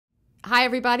Hi,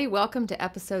 everybody. Welcome to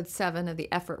episode 7 of the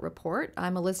Effort Report.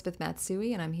 I'm Elizabeth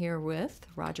Matsui, and I'm here with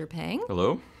Roger Pang.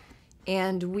 Hello.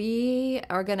 And we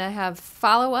are going to have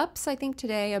follow-ups, I think,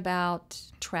 today about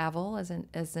travel as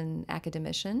an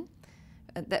academician.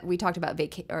 That we talked about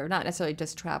or not necessarily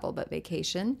just travel, but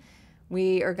vacation.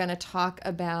 We are going to talk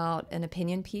about an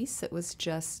opinion piece that was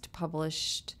just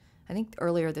published, I think,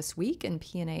 earlier this week in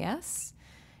PNAS.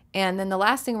 And then the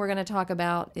last thing we're going to talk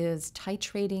about is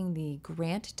titrating the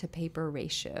grant-to-paper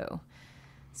ratio.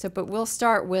 But we'll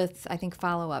start with, I think,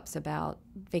 follow-ups about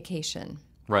vacation.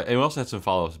 Right, and we also had some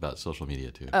follow-ups about social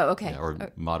media, too. Oh, okay. Yeah, or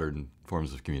modern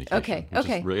forms of communication. Okay, which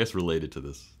okay. is, I guess, related to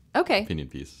this opinion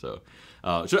piece. So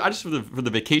I just, for the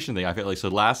vacation thing, I feel like, so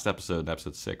last episode,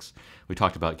 episode 6, we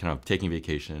talked about kind of taking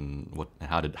vacation,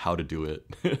 how to do it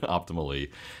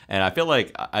optimally. And I feel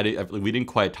like we didn't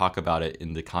quite talk about it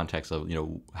in the context of,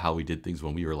 how we did things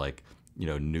when we were like,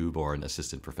 newborn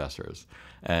assistant professors.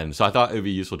 And so I thought it would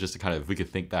be useful just to kind of, if we could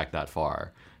think back that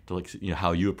far, to like,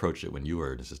 how you approached it when you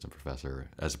were an assistant professor,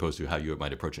 as opposed to how you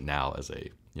might approach it now as a,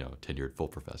 tenured full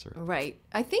professor. Right.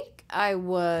 I think I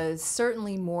was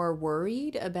certainly more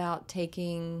worried about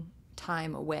taking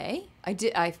time away.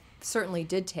 I certainly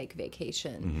did take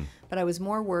vacation, but I was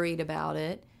more worried about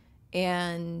it.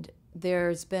 And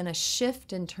there's been a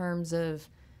shift in terms of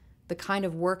the kind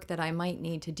of work that I might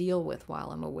need to deal with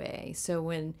while I'm away. So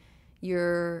when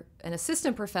you're an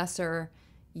assistant professor,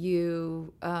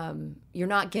 you're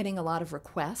not getting a lot of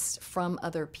requests from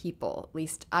other people. At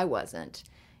least I wasn't.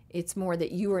 It's more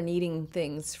that you are needing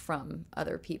things from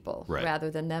other people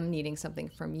rather than them needing something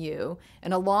from you.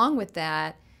 And along with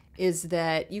that is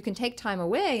that you can take time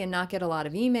away and not get a lot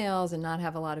of emails and not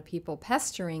have a lot of people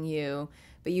pestering you,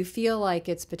 but you feel like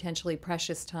it's potentially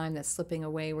precious time that's slipping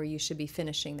away where you should be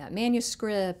finishing that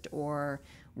manuscript or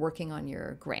working on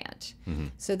your grant.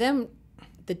 So then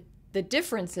the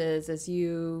difference is, as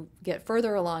you get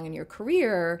further along in your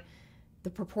career, the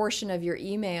proportion of your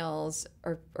emails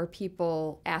are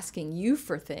people asking you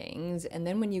for things. And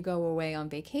then when you go away on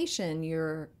vacation,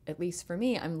 at least for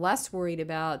me, I'm less worried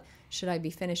about should I be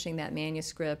finishing that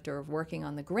manuscript or working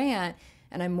on the grant.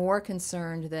 And I'm more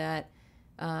concerned that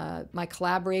my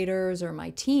collaborators or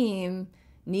my team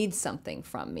need something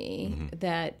from me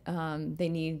that they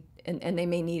need. And they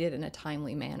may need it in a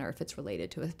timely manner if it's related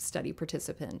to a study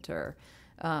participant or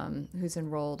who's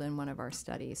enrolled in one of our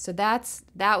studies. So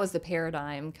that was the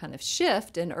paradigm kind of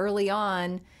shift. And early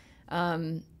on,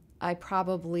 I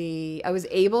was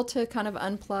able to kind of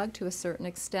unplug to a certain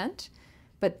extent,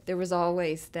 but there was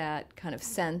always that kind of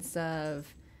sense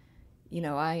of,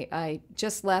 I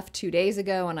just left 2 days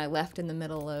ago and I left in the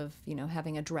middle of,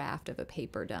 having a draft of a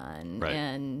paper done. Right.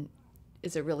 And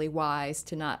is it really wise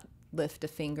to not lift a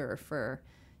finger for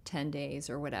 10 days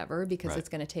or whatever, because it's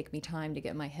going to take me time to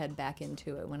get my head back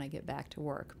into it when I get back to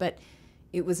work. But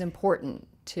it was important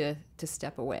to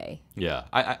step away. Yeah,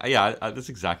 I that's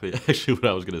exactly actually what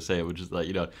I was going to say, which is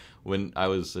that, when I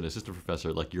was an assistant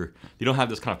professor, like you don't have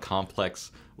this kind of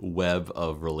complex web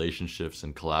of relationships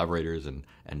and collaborators and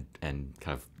kind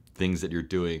of things that you're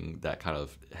doing that kind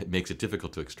of makes it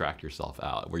difficult to extract yourself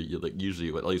out. Where you usually,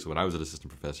 at least when I was an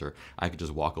assistant professor, I could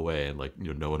just walk away and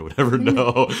no one would ever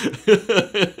know.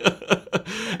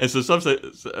 And so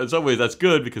in some ways that's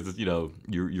good because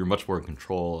you're much more in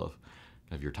control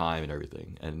of your time and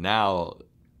everything. And now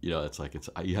it's like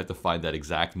you have to find that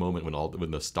exact moment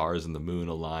when the stars and the moon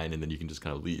align, and then you can just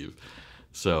kind of leave.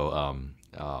 So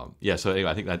so anyway,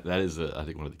 I think that is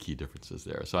one of the key differences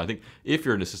there. So I think if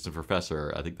you're an assistant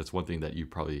professor, I think that's one thing that you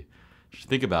probably should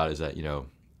think about is that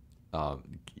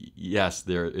yes,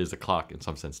 there is a clock in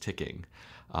some sense ticking,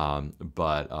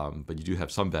 but you do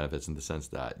have some benefits in the sense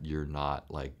that you're not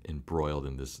like embroiled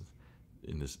in this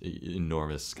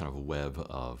enormous kind of web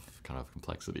of kind of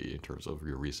complexity in terms of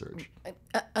your research.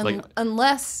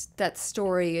 Unless that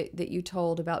story that you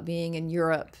told about being in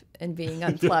Europe and being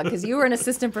unplugged, because you were an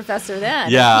assistant professor then.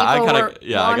 Yeah, and people were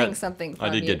wanting something from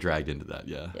you. I did get dragged into that.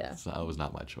 Yeah. So that was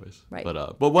not my choice. Right.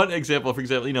 But one example, for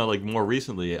example, like more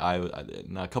recently,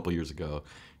 a couple years ago,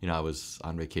 I was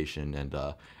on vacation and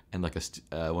like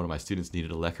one of my students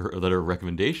needed a letter of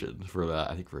recommendation for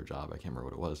I think for a job. I can't remember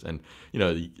what it was. And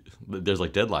there's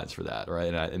like deadlines for that,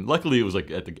 right? And luckily it was like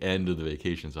at the end of the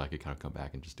vacation, so I could kind of come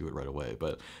back and just do it right away.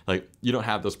 But like you don't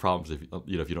have those problems if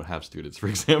if you don't have students, for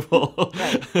example.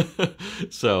 Right.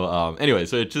 So anyway,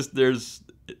 so things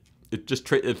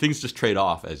just trade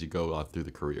off as you go on through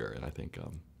the career, and I think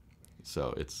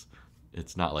so it's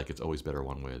not like it's always better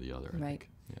one way or the other. Right. I think.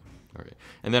 Yeah. All right.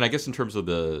 And then I guess in terms of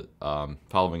the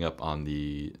following up on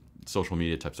the social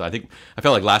media type, so I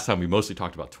felt like last time we mostly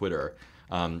talked about Twitter.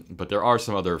 But there are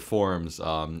some other forms,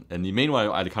 and the main one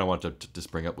I kind of wanted to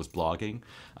just bring up was blogging.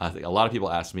 I think a lot of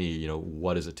people ask me,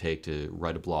 what does it take to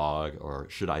write a blog, or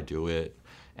should I do it?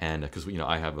 And because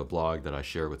I have a blog that I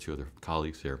share with 2 other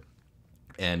colleagues here,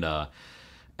 and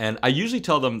I usually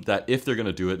tell them that if they're going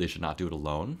to do it, they should not do it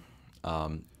alone,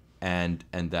 and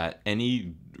that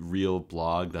any real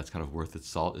blog that's kind of worth its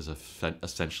salt is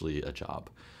essentially a job.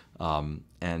 And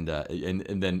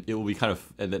then it will be kind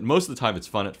of, and then most of the time it's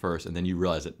fun at first, and then you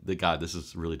realize that God, this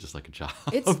is really just like a job.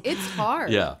 It's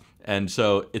hard. Yeah, and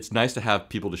so it's nice to have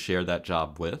people to share that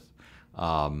job with,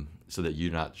 so that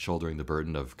you're not shouldering the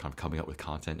burden of kind of coming up with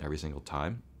content every single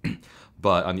time.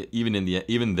 But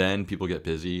even then, people get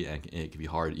busy, and it can be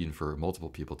hard even for multiple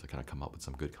people to kind of come up with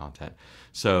some good content.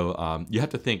 So you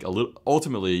have to think a little.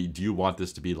 Ultimately, do you want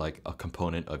this to be like a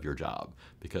component of your job?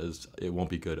 Because it won't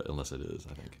be good unless it is,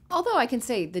 I think. Although I can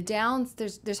say the downs,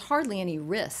 there's hardly any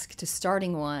risk to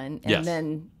starting one and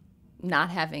then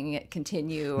not having it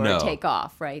continue or take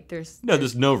off, right? There's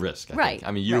no risk. I think. Right.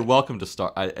 I mean, you're welcome to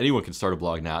start. Anyone can start a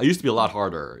blog now. It used to be a lot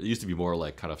harder. It used to be more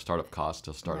like kind of startup cost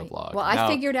to start a blog. Well, now, I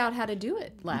figured out how to do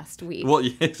it last week. Well,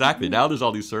 exactly. Now there's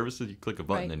all these services. You click a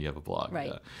button and you have a blog. Right.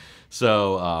 Yeah.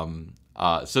 So,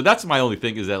 so that's my only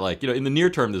thing is that in the near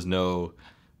term there's no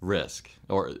risk,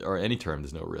 or any term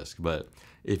there's no risk. But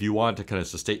if you want to kind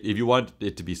of if you want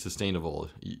it to be sustainable,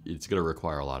 it's going to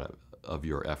require a lot of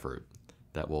your effort.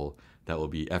 That will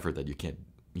be effort that you can't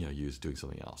use doing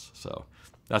something else. So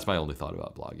that's my only thought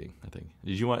about blogging, I think.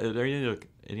 Are there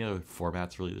any other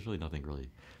formats really? There's really nothing really,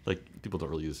 people don't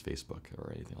really use Facebook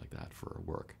or anything like that for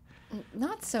work.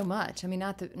 Not so much. I mean,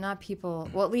 not people.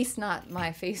 Well, at least not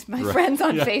my friends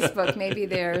on Facebook. Maybe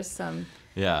there's some.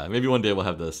 Yeah, maybe one day we'll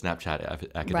have the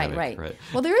Snapchat academic. Right.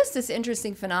 Well, there is this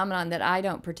interesting phenomenon that I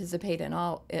don't participate in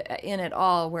at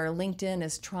all, where LinkedIn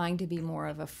is trying to be more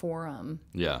of a forum.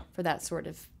 For that sort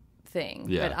of thing.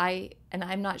 Yeah. But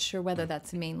I'm not sure whether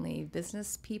that's mainly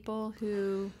business people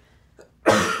who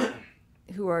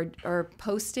are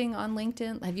posting on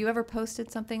LinkedIn. Have you ever posted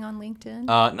something on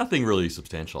LinkedIn? Nothing really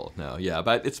substantial, no. Yeah,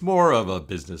 but it's more of a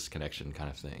business connection kind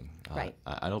of thing. Right.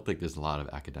 I don't think there's a lot of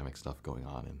academic stuff going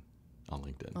on on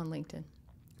LinkedIn. On LinkedIn.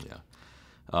 Yeah.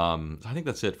 I think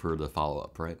that's it for the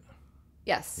follow-up, right?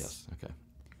 Yes. Okay.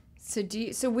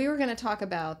 So we were going to talk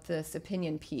about this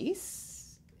opinion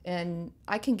piece, and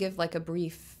I can give a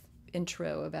brief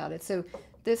intro about it. So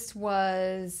this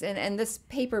was, and this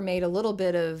paper made a little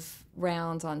bit of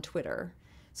rounds on Twitter.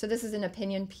 So this is an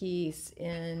opinion piece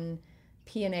in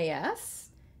PNAS,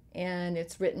 and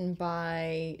it's written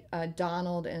by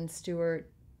Donald and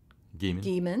Stuart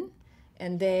Geeman,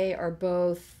 and they are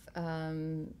both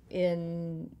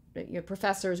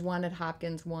professors, one at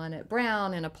Hopkins, one at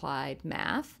Brown, in applied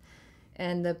math.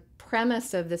 And the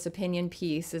premise of this opinion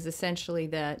piece is essentially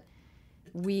that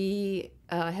we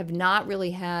have not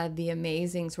really had the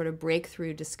amazing sort of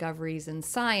breakthrough discoveries in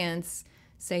science,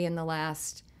 say in the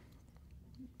last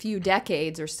few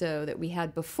decades or so, that we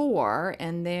had before.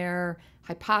 And their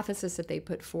hypothesis that they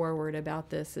put forward about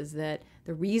this is that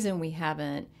the reason we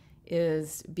haven't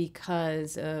is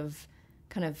because of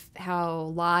kind of how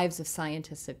lives of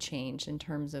scientists have changed in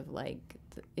terms of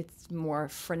it's more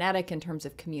frenetic in terms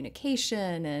of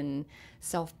communication and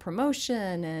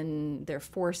self-promotion, and there are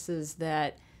forces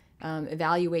that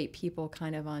evaluate people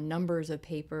kind of on numbers of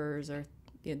papers or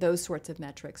those sorts of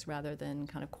metrics rather than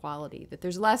kind of quality. That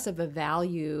there's less of a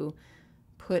value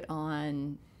put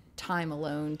on time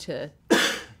alone to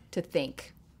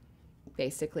think,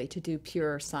 basically, to do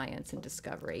pure science and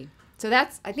discovery. So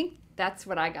I think that's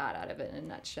what I got out of it in a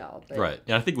nutshell. But. Right.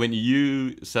 And I think when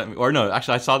you sent me, or no,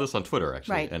 actually I saw this on Twitter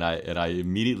actually, right. and I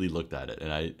immediately looked at it,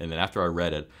 and then after I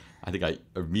read it, I think I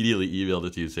immediately emailed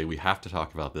it to you to say we have to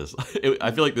talk about this.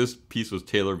 I feel like this piece was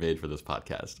tailor-made for this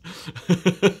podcast.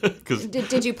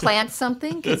 Did you plant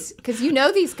something? Because you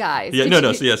know these guys. Yeah,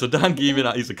 So Don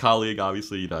Geeman, he's a colleague,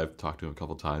 obviously. I've talked to him a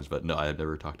couple times, but no, I have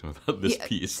never talked to him about this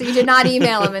piece. So you did not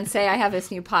email him and say, I have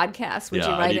this new podcast. Would you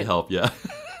write I need help. Yeah.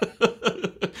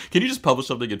 Can you just publish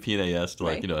something in PNAS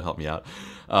to help me out?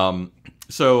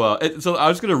 So I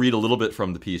was going to read a little bit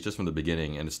from the piece, just from the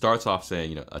beginning, and it starts off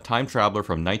saying, a time traveler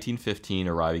from 1915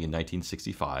 arriving in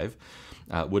 1965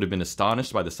 would have been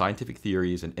astonished by the scientific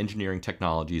theories and engineering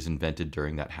technologies invented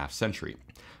during that half century.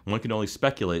 One can only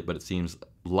speculate, but it seems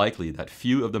likely that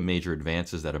few of the major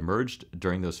advances that emerged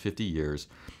during those 50 years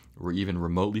were even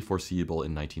remotely foreseeable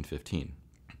in 1915.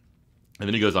 And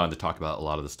then he goes on to talk about a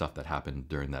lot of the stuff that happened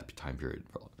during that time period.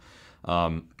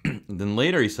 Then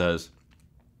later he says,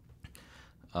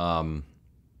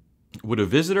 would a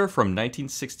visitor from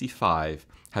 1965,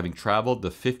 having traveled the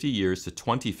 50 years to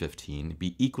 2015,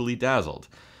 be equally dazzled?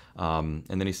 And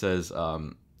then he says,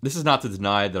 this is not to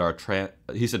deny that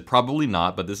he said probably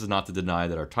not, but this is not to deny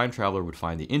that our time traveler would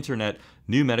find the internet,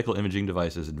 new medical imaging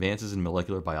devices, advances in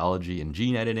molecular biology and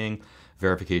gene editing,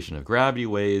 verification of gravity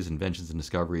waves, inventions and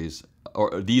discoveries,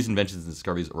 or these inventions and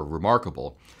discoveries are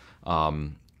remarkable.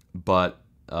 But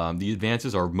the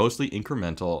advances are mostly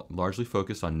incremental, largely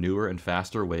focused on newer and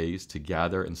faster ways to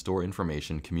gather and store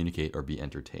information, communicate, or be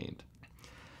entertained.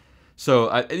 So,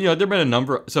 there have been a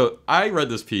number. So, I read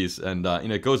this piece, and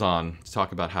it goes on to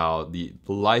talk about how the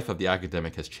life of the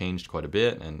academic has changed quite a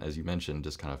bit, and as you mentioned,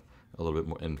 just kind of a little bit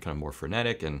more and kind of more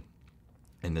frenetic, and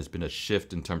there's been a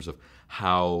shift in terms of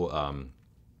how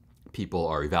people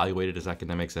are evaluated as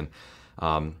academics, and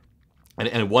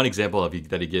one example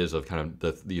that he gives of kind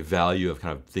of the value of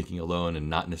kind of thinking alone and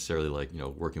not necessarily like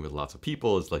working with lots of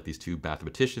people is like these two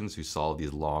mathematicians who solve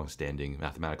these long-standing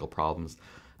mathematical problems.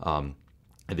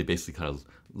 And they basically kind of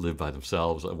live by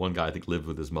themselves. One guy, I think, lived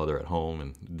with his mother at home,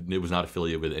 and it was not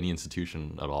affiliated with any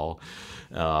institution at all.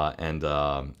 And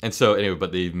so anyway,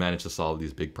 but they managed to solve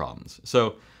these big problems.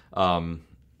 So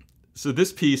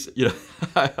this piece,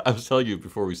 I was telling you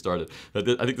before we started, I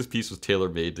think this piece was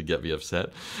tailor-made to get me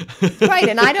upset. Right,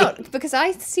 and because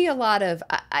I see a lot of,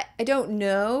 I don't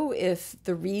know if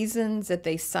the reasons that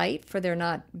they cite for there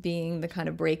not being the kind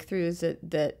of breakthroughs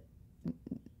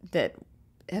that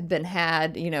have been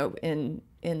had, in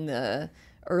the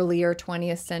earlier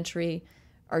 20th century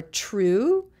are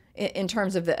true in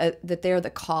terms of that they're the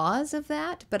cause of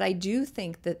that. But I do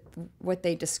think that what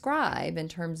they describe in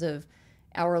terms of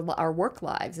our work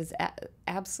lives is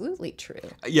absolutely true.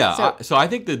 Yeah. So I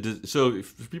think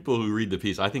for people who read the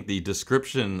piece, I think the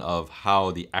description of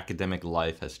how the academic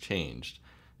life has changed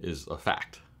is a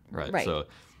fact, right? Right. So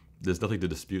there's nothing to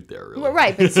dispute there, really. Well,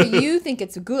 right, but so you think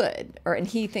it's good, and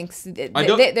he thinks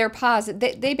they're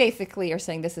positive. They basically are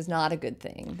saying this is not a good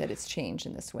thing that it's changed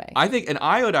in this way. I think, and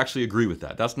I would actually agree with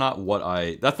that. That's not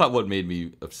what made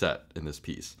me upset in this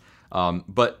piece.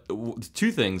 But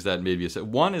two things that made me upset.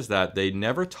 One is that they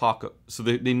never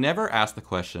they never ask the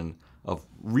question of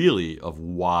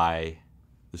why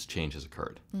this change has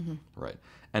occurred, right?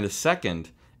 And the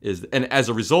second is, and as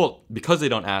a result, because they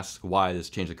don't ask why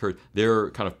this change occurred, their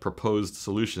kind of proposed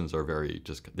solutions are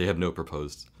they have no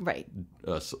proposed, right?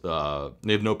 They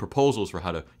have no proposals for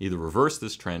how to either reverse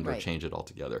this trend or change it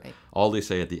altogether. Right. All they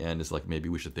say at the end is like, maybe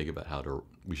we should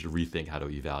rethink how to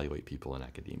evaluate people in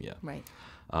academia. Right.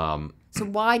 So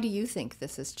why do you think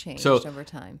this has changed over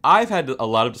time? I've had a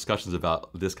lot of discussions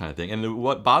about this kind of thing, and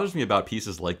what bothers me about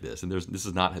pieces like this, and this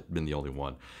has not been the only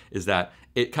one, is that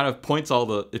it kind of points all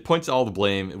the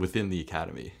blame within the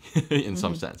academy in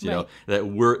some sense. You know,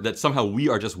 that somehow we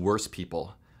are just worse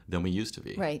people than we used to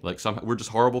be. Right. Like we're just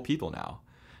horrible people now.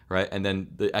 Right. And then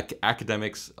the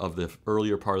academics of the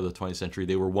earlier part of the 20th century,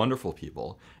 they were wonderful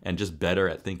people and just better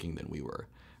at thinking than we were.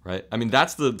 Right. I mean,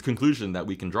 that's the conclusion that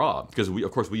we can draw, because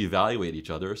of course, we evaluate each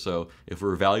other. So if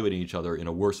we're evaluating each other in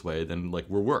a worse way, then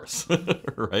we're worse.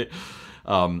 Right.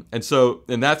 And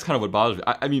that's kind of what bothers me.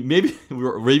 I mean, maybe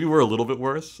we're a little bit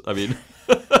worse. I mean,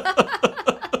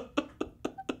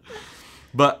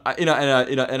 but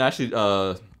actually,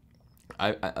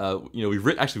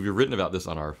 we've written about this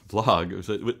on our blog.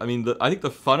 I mean, I think the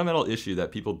fundamental issue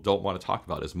that people don't want to talk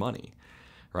about is money,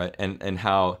 right? And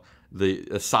how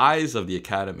the size of the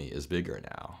academy is bigger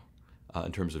now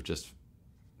in terms of just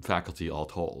faculty all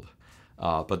told.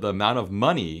 But the amount of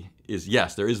money is,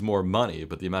 yes, there is more money,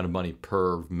 but the amount of money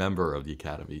per member of the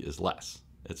academy is less.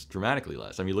 It's dramatically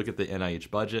less. I mean, you look at the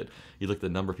NIH budget, you look at the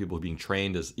number of people being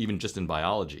trained as even just in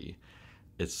biology,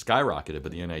 it's skyrocketed,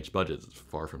 but the NIH budget is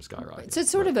far from skyrocketed. So it's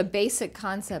sort of a basic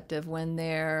concept of when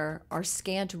there are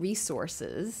scant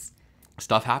resources,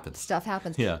 stuff happens.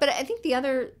 Yeah. But I think the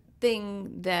other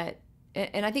thing that,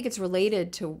 and I think it's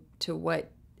related to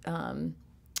what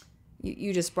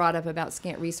you just brought up about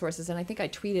scant resources, and I think I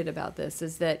tweeted about this,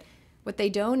 is that what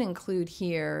they don't include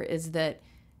here is that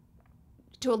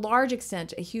to a large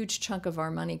extent, a huge chunk of our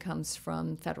money comes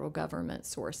from federal government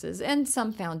sources and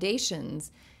some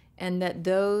foundations, and that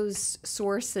those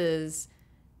sources,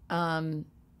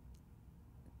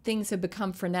 things have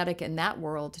become frenetic in that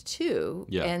world too.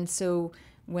 Yeah. And so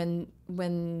when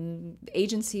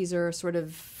agencies are sort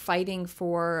of fighting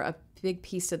for a big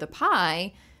piece of the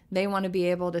pie, they want to be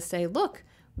able to say, look,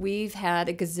 we've had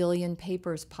a gazillion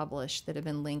papers published that have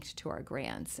been linked to our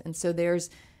grants. And so there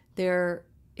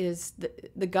is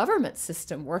the government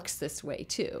system works this way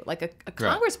too. Like a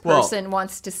congressperson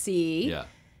wants to see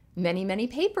many, many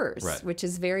papers, which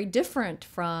is very different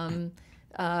from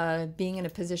being in a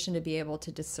position to be able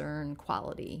to discern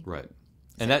quality. Right.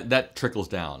 And that trickles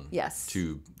down Yes.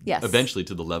 to Yes. eventually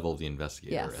to the level of the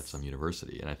investigator Yes. at some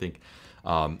university. And I think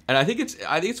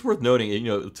it's worth noting, you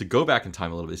know, to go back in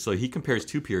time a little bit. So he compares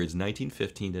two periods,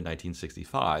 1915 to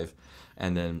 1965,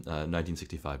 and then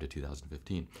 1965 to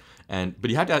 2015. But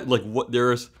you have to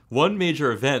there's one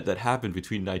major event that happened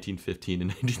between 1915 and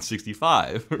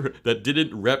 1965 that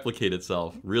didn't replicate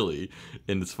itself really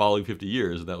in its following 50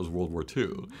 years, and that was World War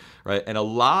II, right? And a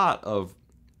lot of,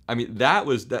 I mean, that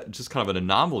just kind of an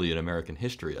anomaly in American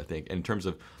history, I think, in terms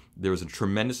of there was a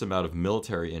tremendous amount of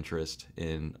military interest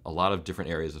in a lot of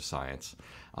different areas of science,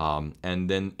 and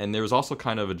there was also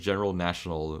kind of a general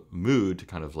national mood to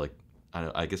kind of like,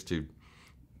 I guess to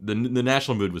the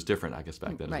national mood was different, I guess,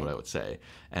 back then, is what I would say,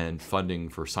 and funding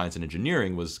for science and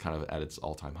engineering was kind of at its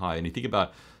all-time high. And you think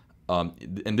about,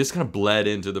 and this kind of bled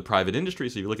into the private industry.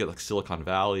 So you look at like Silicon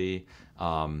Valley,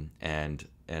 and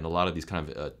a lot of these kind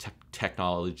of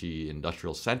technology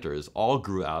industrial centers all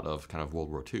grew out of kind of World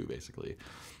War II, basically.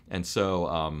 And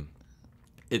so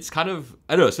it's kind of,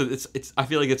 I don't know, so it's I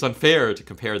feel like it's unfair to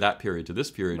compare that period to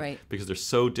this period because they're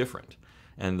so different.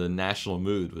 And the national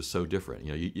mood was so different.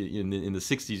 You know, in the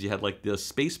 60s, you had like the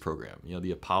space program, you know,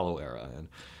 the Apollo era.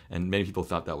 And many people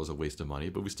thought that was a waste of money,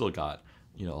 but we still got,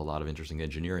 you know, a lot of interesting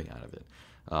engineering out of it.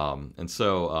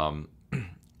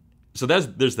 So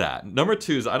there's that. Number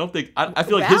two is I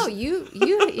feel like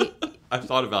I've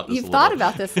thought about this. You've thought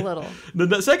about this a little.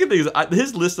 The second thing is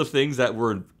his list of things that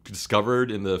were discovered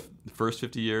in the first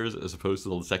 50 years as opposed to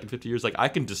the second 50 years. Like I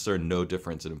can discern no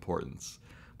difference in importance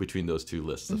between those two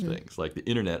lists of things. Like the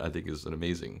internet, I think, is an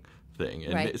amazing thing,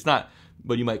 and it's not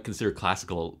what you might consider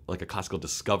classical, like a classical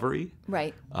discovery,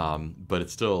 right? But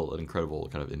it's still an incredible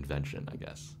kind of invention, I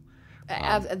guess.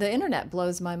 The internet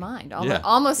blows my mind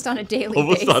almost on a daily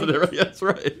basis. That's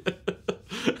right.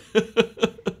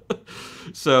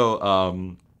 So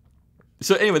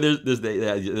anyway, there's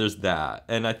that,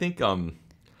 and I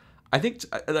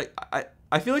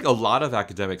feel like a lot of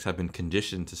academics have been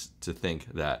conditioned to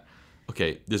think that,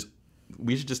 okay,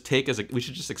 we should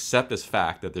just accept as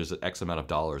fact that there's an X amount of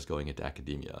dollars going into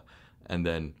academia, and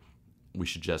then we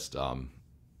should just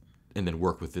and then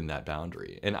work within that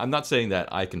boundary. And I'm not saying that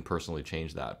I can personally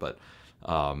change that, but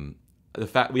the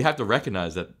fact we have to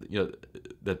recognize that, you know,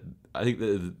 that I think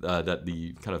that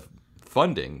the kind of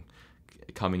funding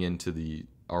coming into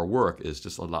our work is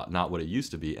just a lot not what it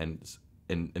used to be, and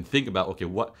think about, okay,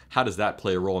 how does that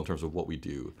play a role in terms of what we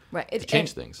do to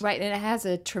change things? Right, and it has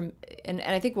and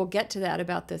I think we'll get to that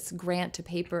about this grant to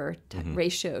paper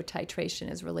ratio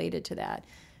titration is related to that,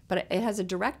 but it has a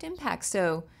direct impact.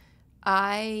 So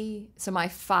my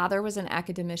father was an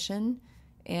academician,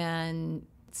 and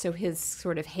so his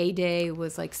sort of heyday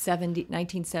was like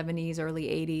 1970s, early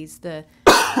 80s.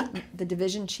 The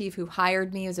division chief who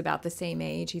hired me was about the same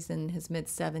age. He's in his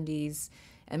mid-70s.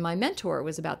 And my mentor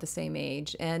was about the same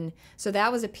age. And so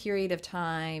that was a period of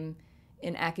time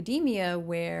in academia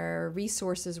where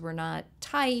resources were not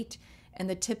tight and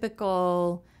the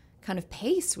typical kind of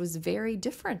pace was very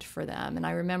different for them. And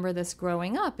I remember this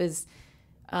growing up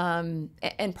and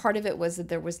part of it was that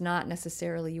there was not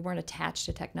necessarily, you weren't attached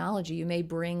to technology. You may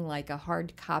bring like a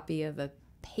hard copy of a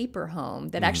paper home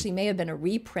that actually may have been a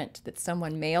reprint that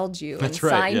someone mailed you and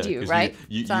signed you, right?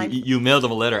 You mailed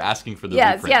them a letter asking for the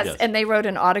reprint. Yes, and they wrote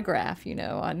an autograph, you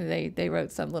know, and they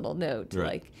wrote some little note,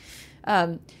 right.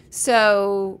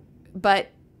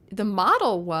 But the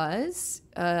model was,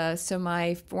 so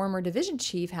my former division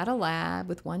chief had a lab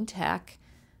with one tech,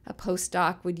 a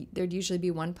postdoc, there'd usually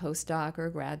be one postdoc or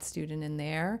a grad student in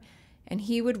there, and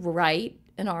he would write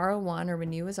an R01 or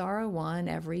renew his R01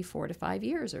 every 4 to 5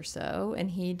 years or so,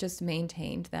 and he just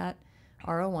maintained that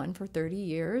R01 for 30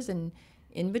 years, and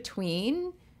in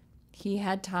between he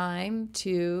had time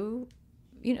to,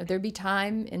 you know, there'd be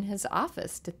time in his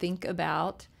office to think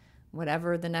about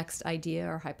whatever the next idea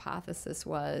or hypothesis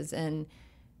was, and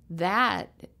that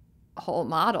whole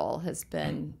model has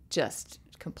been just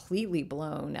completely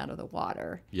blown out of the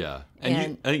water. Yeah,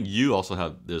 and I think you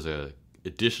also there's a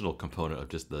additional component of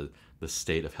just the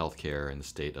state of healthcare and the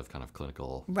state of kind of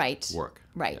clinical work.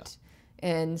 Right. Yeah.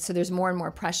 And so there's more and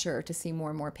more pressure to see more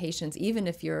and more patients, even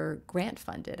if you're grant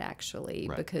funded, actually,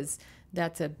 because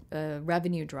that's a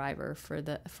revenue driver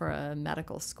for a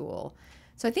medical school.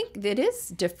 So I think it is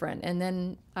different. And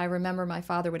then I remember my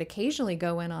father would occasionally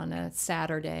go in on a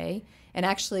Saturday, and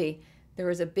actually there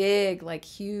was a big, like,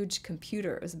 huge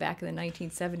computer. It was back in the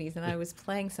 1970s, and I was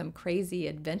playing some crazy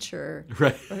adventure,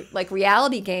 like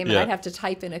reality game, and I'd have to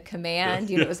type in a command.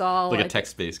 You know, it was all like a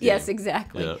text-based game. Yes,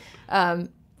 exactly. Yeah.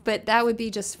 But that would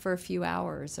be just for a few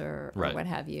hours or what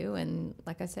have you. And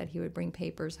like I said, he would bring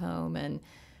papers home,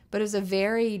 but it was a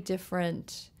very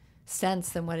different sense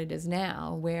than what it is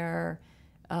now, where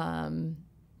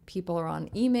people are on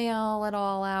email at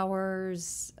all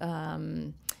hours.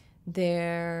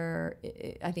 There,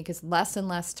 I think, is less and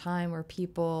less time where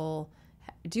people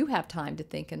do have time to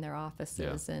think in their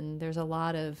offices, and there's a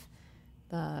lot of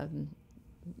I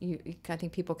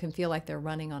think people can feel like they're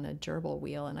running on a gerbil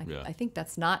wheel, and I think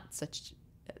that's not such.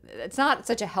 It's not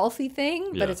such a healthy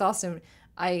thing, but it's also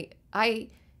I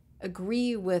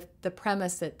agree with the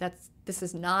premise that this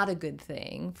is not a good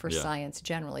thing for science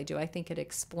generally. Do I think it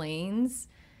explains,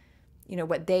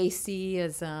 what they see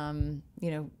as,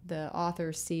 the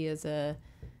authors see as a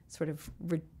sort of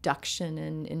reduction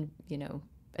in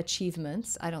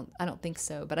achievements? I don't think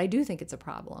so, but I do think it's a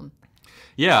problem.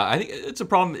 Yeah, I think it's a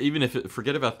problem. Even if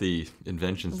forget about the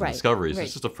inventions and discoveries,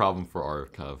 it's just a problem for our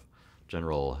kind of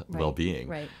general well-being.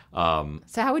 Right.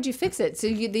 So how would you fix it? So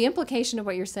the implication of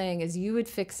what you're saying is you would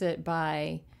fix it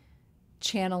by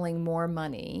channeling more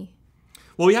money.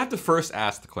 Well, we have to first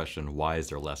ask the question, why is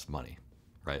there less money?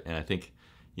 Right. And I think,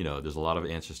 there's a lot of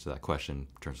answers to that question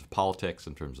in terms of politics,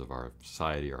 in terms of our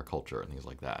society, our culture, and things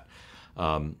like that.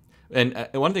 And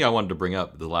one thing I wanted to bring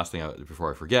up, the last thing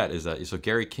before I forget, is that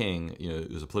Gary King,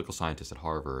 who's a political scientist at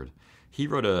Harvard, he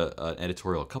wrote an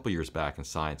editorial a couple years back in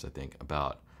Science, I think,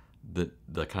 about the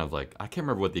kind of like, I can't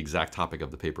remember what the exact topic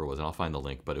of the paper was, and I'll find the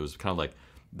link, but it was kind of like,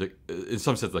 in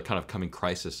some sense, the kind of coming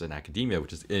crisis in academia,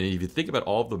 which is, and if you think about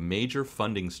all of the major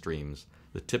funding streams,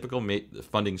 the typical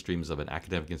funding streams of an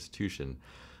academic institution,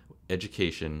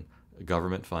 education,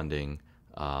 government funding,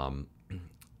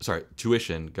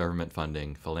 tuition, government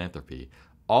funding, philanthropy,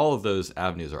 all of those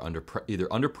avenues are either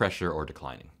under pressure or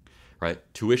declining, right?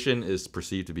 Tuition is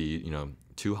perceived to be,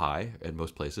 too high at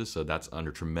most places, so that's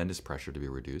under tremendous pressure to be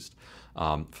reduced.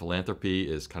 Philanthropy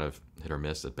is kind of hit or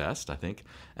miss at best, I think,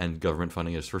 and government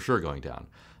funding is for sure going down.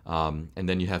 And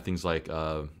then you have things like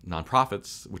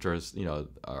nonprofits, which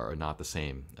are not the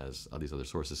same as these other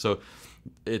sources. So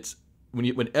it's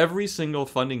when every single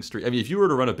funding stream, I mean, if you were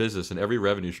to run a business and every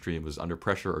revenue stream was under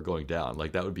pressure or going down,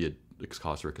 like that would be a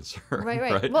cause for a concern.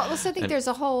 Right. Well, so I think there's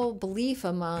a whole belief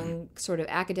among sort of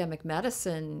academic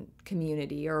medicine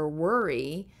community, or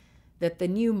worry that the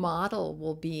new model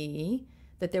will be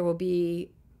that there will be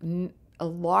a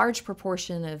large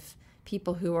proportion of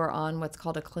people who are on what's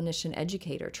called a clinician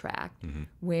educator track,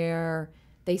 where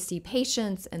they see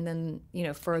patients and then,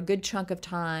 for a good chunk of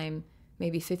time,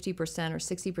 maybe 50% or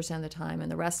 60% of the time,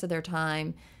 and the rest of their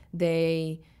time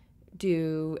they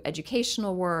do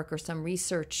educational work or some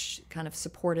research kind of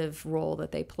supportive role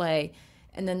that they play.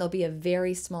 And then there'll be a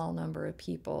very small number of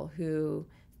people who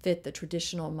fit the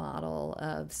traditional model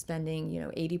of spending,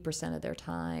 80% of their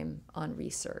time on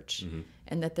research.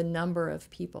 And that the number of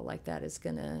people like that is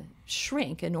going to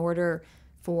shrink in order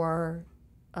for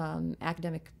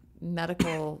academic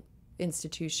medical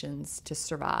institutions to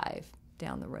survive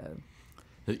down the road.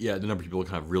 Yeah, the number of people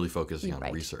kind of really focusing on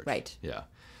research. Right. Yeah.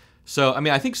 So, I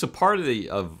mean, I think part of the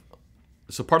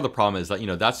problem is that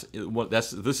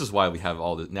this is why we have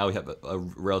all this. Now we have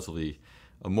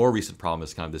a more recent problem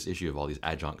is kind of this issue of all these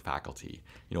adjunct faculty.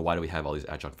 Why do we have all these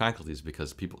adjunct faculties?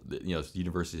 Because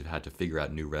universities have had to figure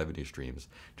out new revenue streams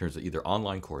in terms of either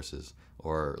online courses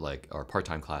or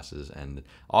part-time classes, and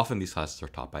often these classes are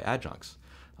taught by adjuncts.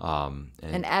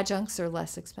 And adjuncts are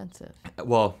less expensive.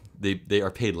 Well, they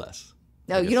are paid less.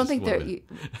 No, you don't think they're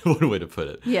one way to put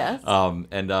it. Yes.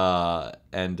 And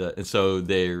so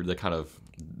they're kind of,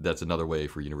 that's another way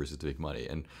for universities to make money.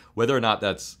 And whether or not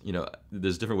that's,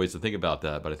 there's different ways to think about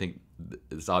that, but I think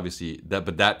it's obviously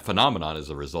that phenomenon is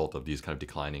a result of these kind of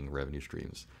declining revenue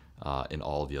streams in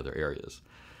all the other areas.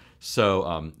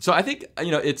 So I think,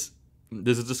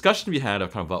 there's a discussion to be had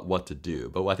of kind of about what to do.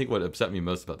 But I think what upset me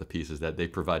most about the piece is that they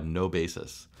provide no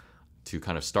basis to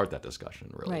kind of start that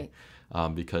discussion, really.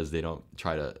 Right. Because they don't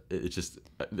try to. It's just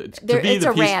it's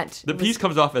a rant. The piece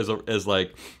comes off as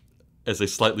a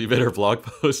slightly bitter blog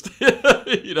post.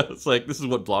 It's like, this is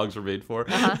what blogs are made for.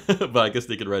 But I guess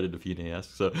they could write it to PNAS.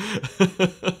 So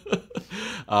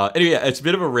anyway, it's a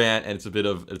bit of a rant, and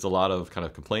it's a lot of kind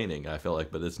of complaining, I feel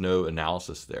like, but there's no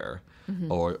analysis there,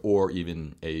 or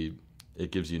even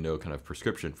it gives you no kind of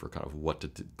prescription for kind of what to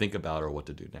think about or what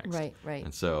to do next. Right.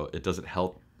 And so it doesn't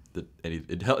help.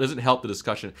 It doesn't help the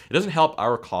discussion. It doesn't help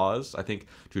our cause, I think,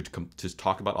 to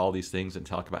talk about all these things and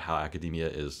talk about how academia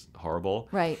is horrible.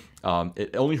 Right.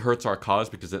 It only hurts our cause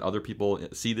because then other people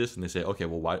see this and they say, okay,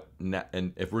 well, why?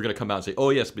 And if we're going to come out and say, oh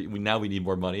yes, but now we need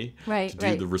more money to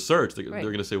do the research, they're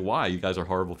going to say, why? You guys are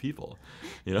horrible people.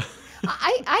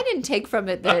 I didn't take from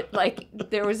it that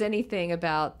there was anything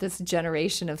about this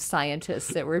generation of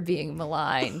scientists that were being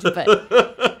maligned,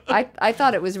 but I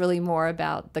thought it was really more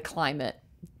about the climate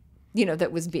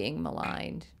that was being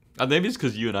maligned. Maybe it's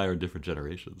because you and I are different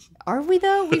generations. Are we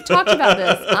though? We've talked about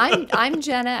this. I'm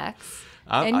Gen X,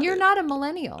 and you're not a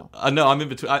millennial. No, I'm in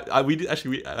between. I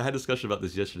had a discussion about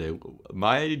this yesterday.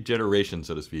 My generation,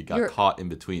 so to speak, got caught in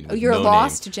between. Oh, you're a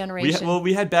lost generation.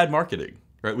 We had bad marketing,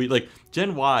 right? We like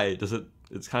Gen Y doesn't.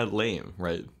 It's kind of lame,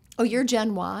 right? Oh, you're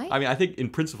Gen Y? I mean, I think in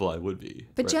principle I would be.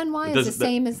 But right? Gen Y is the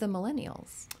same as the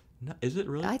millennials. No, is it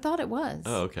really? I thought it was.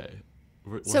 Oh, okay.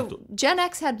 Gen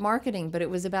X had marketing, but it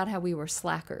was about how we were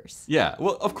slackers. Yeah,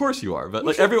 well, of course you are, but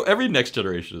like every next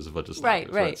generation is a bunch of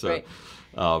slackers. Right. So,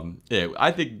 anyway,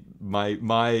 I think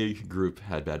my group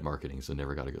had bad marketing, so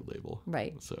never got a good label.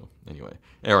 Right. So anyway,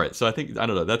 all right. So I don't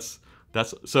know. That's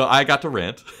so I got to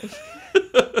rant.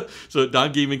 So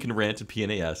Don Gehman can rant in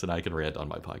PNAS, and I can rant on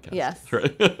my podcast. Yes.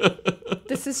 Right.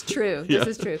 This is true. Yeah.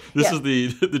 This is true. This is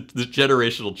the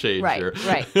generational change here.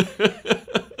 Right.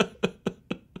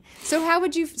 So how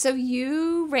would you? So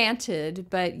you ranted,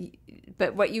 but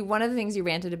one of the things you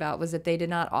ranted about was that they did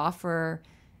not offer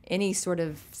any sort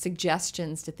of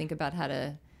suggestions to think about how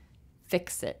to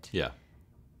fix it. Yeah.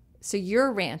 So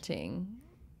you're ranting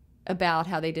about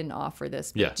how they didn't offer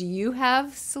this. But yeah. Do you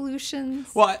have solutions?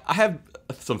 Well, I have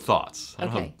some thoughts. I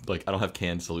don't have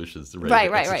canned solutions to ready.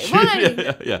 Right.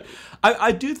 Well, yeah.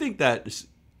 I do think that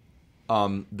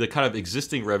the kind of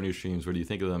existing revenue streams, whether you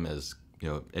think of them as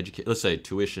let's say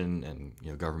tuition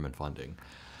and government funding.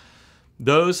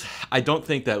 Those, I don't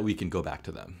think that we can go back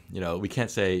to them. We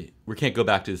can't go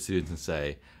back to the students and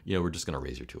say, we're just going to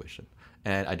raise your tuition.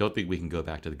 And I don't think we can go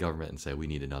back to the government and say we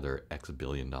need another X $1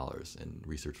 billion in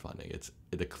research funding.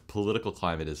 The political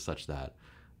climate is such that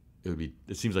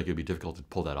it seems like it would be difficult to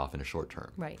pull that off in a short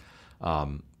term. Right.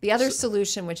 The other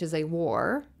solution, which is a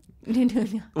war.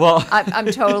 Well, I'm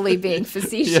totally being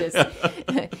facetious.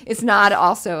 Yeah. It's not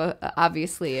also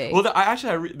obviously a. Well,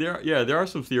 there are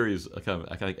some theories, kind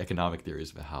of economic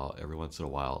theories about how every once in a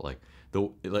while,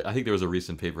 I think there was a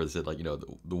recent paper that said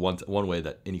the one way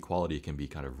that inequality can be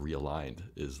kind of realigned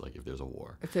is if there's a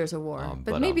war. If there's a war,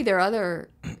 but maybe there are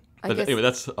other. Anyway,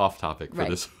 that's off topic for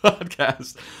this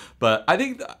podcast. But I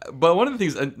think, one of the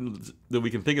things that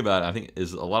we can think about, I think,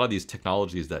 is a lot of these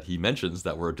technologies that he mentions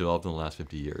that were developed in the last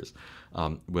 50 years,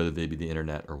 whether they be the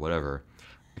internet or whatever,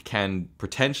 can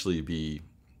potentially be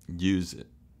used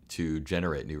to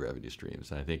generate new revenue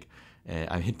streams. And I think, and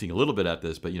I'm hinting a little bit at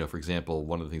this, but for example,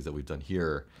 one of the things that we've done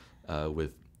here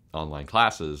with online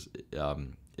classes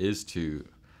is to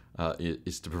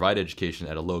provide education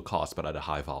at a low cost but at a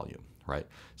high volume. Right,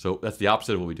 so that's the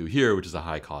opposite of what we do here, which is a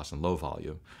high cost and low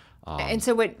volume. And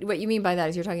so, what you mean by that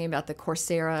is you're talking about the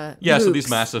Coursera. Yeah, MOOCs, so these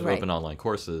massive open online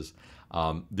courses,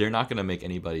 they're not going to make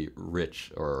anybody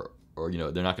rich, or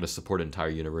they're not going to support an entire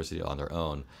university on their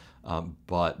own,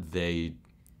 but they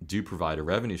do provide a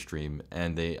revenue stream,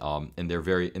 and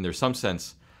they're some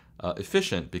sense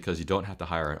efficient because you don't have to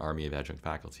hire an army of adjunct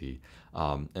faculty,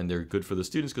 and they're good for the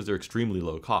students because they're extremely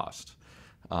low cost.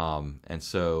 And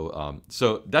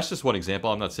so that's just one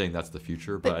example. I'm not saying that's the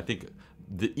future, but I think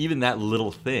even that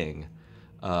little thing,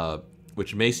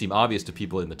 which may seem obvious to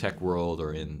people in the tech world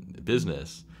or in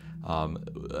business,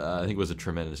 I think was a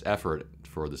tremendous effort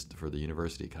for the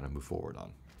university to kind of move forward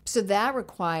on. So that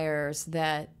requires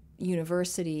that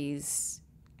universities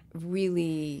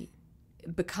really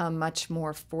become much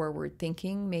more forward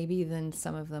thinking, maybe, than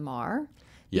some of them are.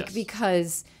 Yes.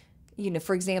 Because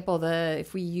for example,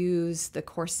 if we use the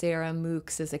Coursera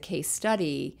MOOCs as a case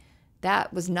study,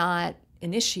 that was not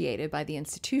initiated by the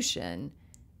institution.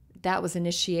 That was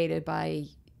initiated by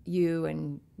you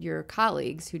and your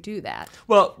colleagues who do that.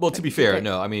 Well, to be fair,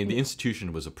 no. I mean, the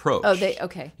institution was approached. Oh,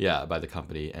 okay. Yeah, by the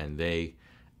company, and they,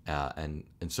 and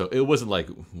so it wasn't like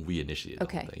we initiated.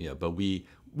 Okay. The whole thing, but we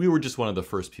were just one of the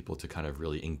first people to kind of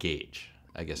really engage,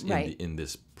 I guess, in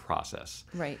this process.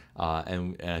 Right.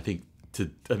 And I think.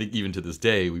 I think even to this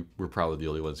day, we're probably the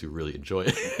only ones who really enjoy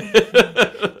it.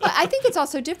 But I think it's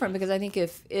also different because I think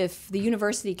if the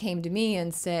university came to me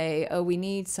and say, oh, we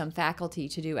need some faculty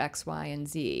to do X, Y, and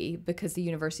Z because the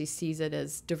university sees it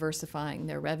as diversifying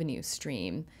their revenue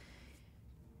stream,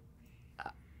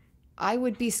 I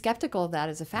would be skeptical of that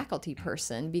as a faculty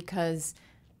person because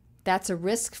that's a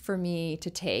risk for me to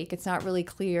take. It's not really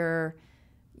clear,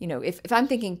 if I'm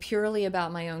thinking purely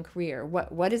about my own career,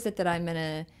 what is it that I'm going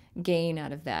to gain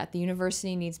out of that? The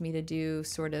university needs me to do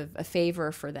sort of a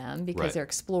favor for them because they're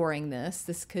exploring this.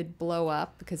 This could blow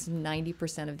up because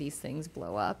 90% of these things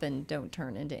blow up and don't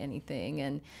turn into anything.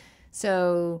 And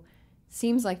so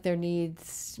seems like there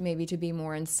needs maybe to be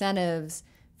more incentives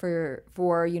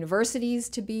for universities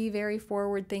to be very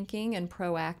forward thinking and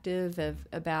proactive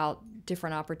about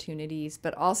different opportunities,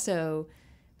 but also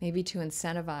maybe to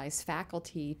incentivize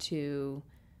faculty to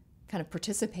kind of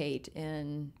participate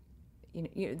in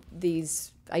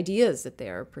these ideas that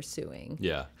they're pursuing.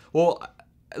 Yeah. Well,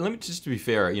 let me just to be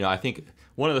fair, I think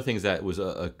one of the things that was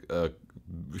a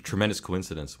tremendous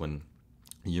coincidence when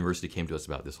the university came to us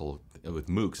about this whole with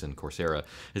MOOCs and Coursera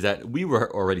is that we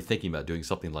were already thinking about doing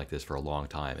something like this for a long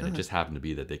time, and it just happened to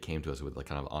be that they came to us with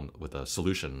with a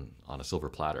solution on a silver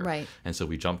platter, right? And so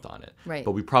we jumped on it, right?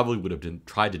 But we probably would have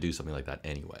tried to do something like that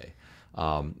anyway.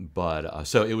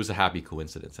 So it was a happy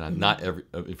coincidence, and not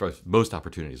most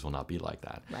opportunities will not be like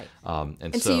that, right?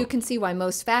 And so you can see why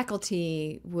most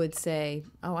faculty would say,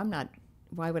 "Oh, I'm not.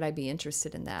 Why would I be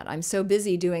interested in that? I'm so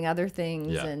busy doing other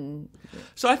things." Yeah. And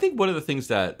so I think one of the things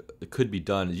that could be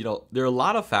done is, there are a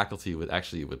lot of faculty with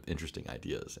interesting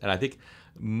ideas, and I think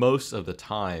most of the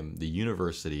time the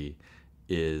university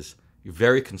is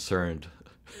very concerned.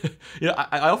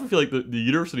 I often feel like the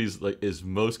university is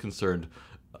most concerned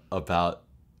about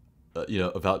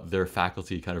about their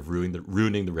faculty kind of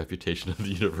ruining the reputation of the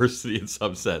university in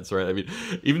some sense, right? I mean,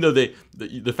 even though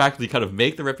the faculty kind of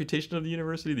make the reputation of the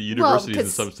university is in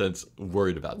some sense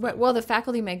worried about them. Well, the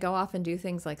faculty may go off and do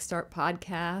things like start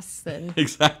podcasts and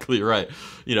exactly right,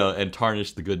 and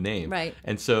tarnish the good name, right?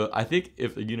 And so I think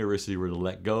if a university were to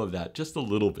let go of that just a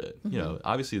little bit,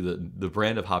 obviously the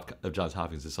brand of Johns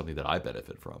Hopkins is something that I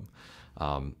benefit from.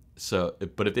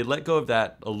 But if they let go of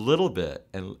that a little bit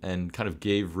and kind of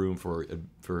gave room for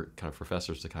kind of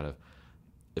professors to kind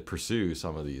of pursue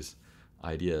some of these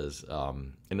ideas,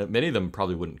 and many of them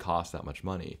probably wouldn't cost that much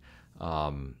money,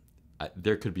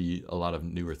 there could be a lot of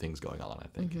newer things going on, I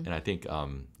think. And I think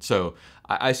so.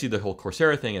 I see the whole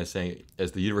Coursera thing as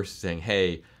the university saying,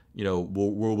 "Hey,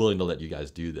 we're willing to let you guys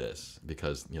do this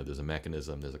because there's a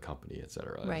mechanism, there's a company, et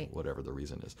cetera, right. Whatever the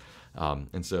reason is."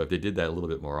 And so if they did that a little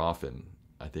bit more often,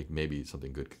 I think maybe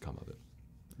something good could come of it,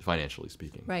 financially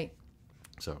speaking. Right.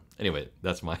 So anyway,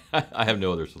 that's I have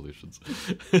no other solutions.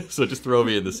 So just throw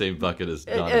me in the same bucket as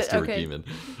Don and Stuart Geeman.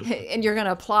 And you're going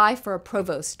to apply for a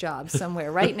provost job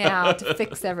somewhere right now to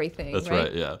fix everything. That's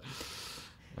right, yeah.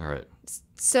 All right.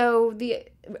 So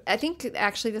I think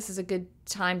actually this is a good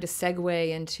time to segue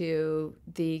into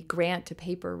the grant to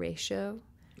paper ratio.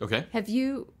 Okay.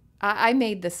 I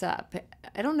made this up.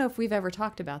 I don't know if we've ever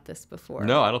talked about this before.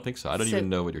 No, I don't think so. I don't even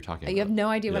know what you're talking about. You have no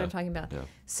idea what I'm talking about. Yeah.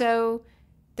 So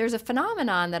there's a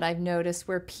phenomenon that I've noticed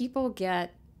where people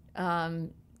get,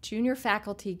 junior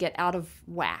faculty get out of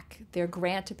whack. Their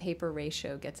grant to paper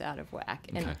ratio gets out of whack.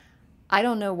 And I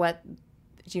don't know what,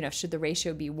 should the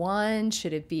ratio be 1?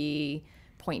 Should it be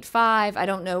 0.5? I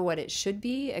don't know what it should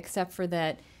be, except for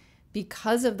that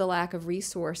because of the lack of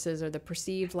resources or the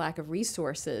perceived lack of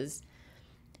resources,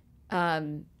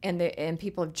 and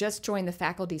people have just joined the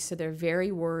faculty, so they're very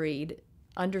worried,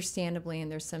 understandably, and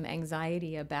there's some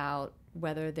anxiety about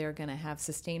whether they're going to have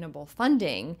sustainable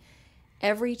funding.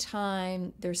 Every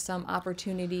time there's some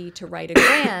opportunity to write a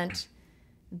grant,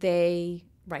 they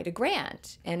write a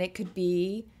grant, and it could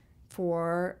be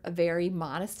for a very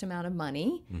modest amount of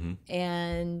money,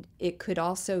 and it could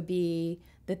also be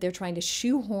that they're trying to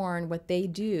shoehorn what they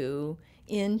do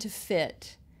in to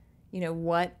fit,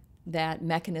 what that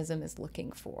mechanism is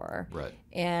looking for. Right.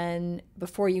 And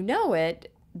before you know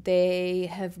it, they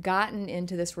have gotten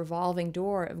into this revolving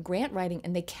door of grant writing,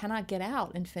 and they cannot get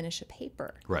out and finish a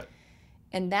paper. Right.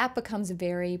 And that becomes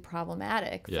very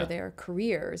problematic for their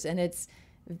careers. And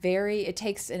it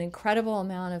takes an incredible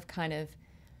amount of kind of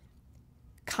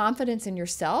confidence in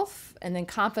yourself, and then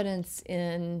confidence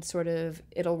in sort of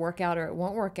it'll work out or it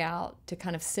won't work out, to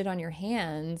kind of sit on your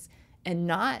hands and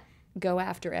not go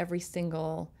after every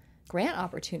single grant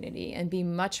opportunity, and be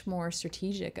much more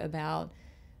strategic about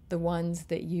the ones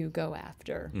that you go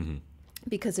after,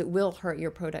 because it will hurt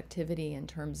your productivity in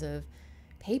terms of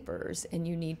papers, and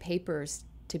you need papers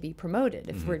to be promoted.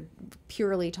 If we're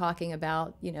purely talking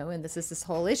about, and this is this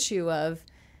whole issue of,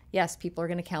 yes, people are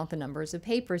going to count the numbers of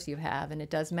papers you have, and it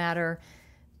does matter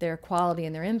their quality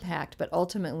and their impact, but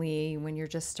ultimately, when you're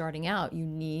just starting out, you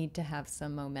need to have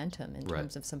some momentum in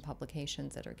terms of some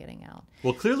publications that are getting out.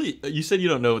 Well, clearly, you said you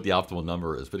don't know what the optimal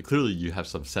number is, but clearly you have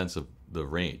some sense of the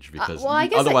range, because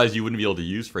otherwise you wouldn't be able to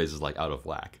use phrases like out of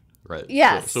whack, right?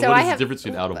 Yeah. So what is the difference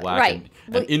between out of whack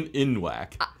and in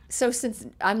whack? So since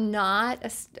I'm not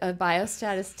a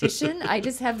biostatistician, I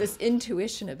just have this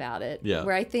intuition about it,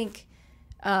 where I think,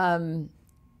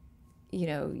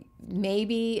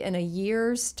 maybe in a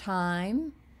year's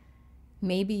time,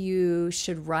 maybe you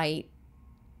should write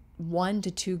 1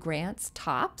 to 2 grants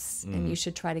tops, and you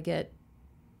should try to get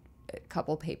a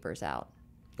couple papers out.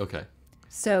 Okay.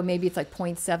 So maybe it's like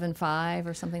 0.75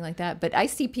 or something like that. But I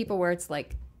see people where it's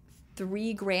like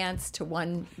 3 grants to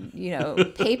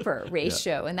 1, paper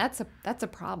ratio, and that's a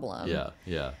problem.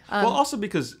 Yeah. Well, also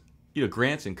because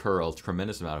grants incur a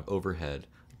tremendous amount of overhead,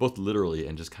 both literally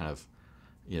and just kind of,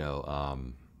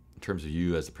 in terms of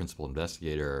you as the principal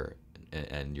investigator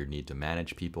and your need to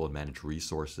manage people and manage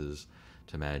resources,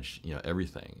 to manage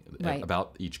everything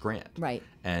about each grant. Right.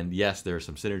 And yes, there are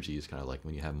some synergies, kind of like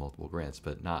when you have multiple grants,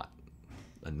 but not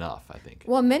enough, I think.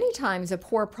 Well, many times a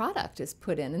poor product is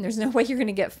put in, and there's no way you're going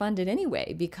to get funded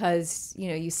anyway, because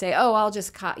you say, oh, I'll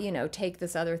just take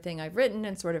this other thing I've written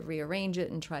and sort of rearrange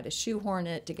it and try to shoehorn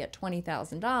it to get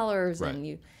 $20,000,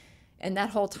 right. and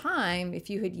that whole time, if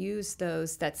you had used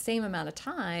that same amount of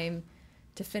time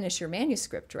to finish your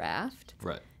manuscript draft,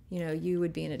 right, you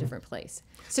would be in a different place.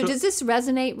 So does this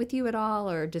resonate with you at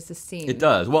all, or does this seem? It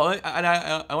does. Well,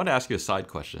 I want to ask you a side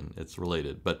question. It's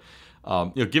related, but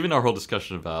given our whole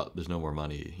discussion about there's no more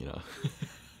money,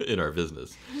 in our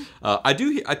business, I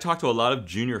talk to a lot of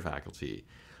junior faculty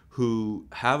who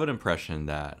have an impression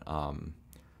that,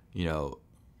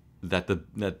 that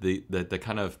the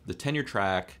kind of the tenure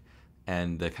track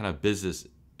and the kind of business,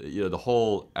 the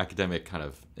whole academic kind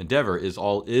of endeavor is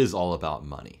all about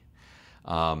money,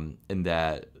 and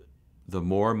that the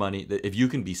more money, if you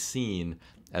can be seen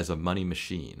as a money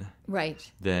machine,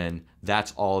 right, then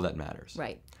that's all that matters,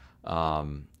 right.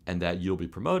 And that you'll be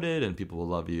promoted and people will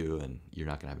love you and you're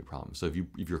not going to have any problems. So if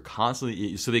you're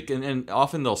constantly, so they can, and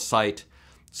often they'll cite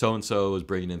so-and-so is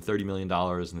bringing in $30 million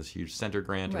in this huge center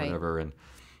grant or right. whatever.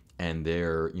 And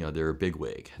they're, they're a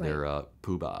bigwig, right. They're a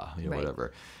poobah, right.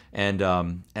 whatever. And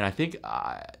I think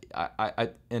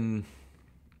and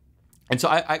so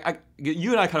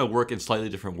you and I kind of work in slightly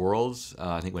different worlds,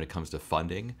 I think, when it comes to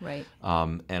funding. Right.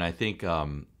 And I think,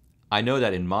 I know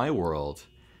that in my world,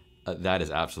 that is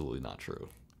absolutely not true.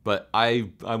 But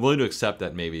I'm willing to accept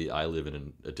that maybe I live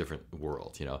in a different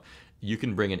world. You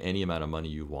can bring in any amount of money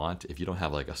you want. If you don't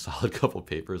have like a solid couple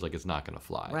papers, like it's not going to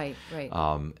fly. Right, right.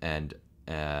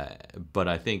 But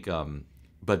I think,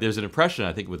 but there's an impression,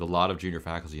 I think, with a lot of junior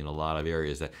faculty in a lot of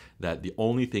areas that the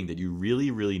only thing that you really,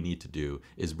 really need to do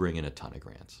is bring in a ton of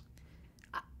grants.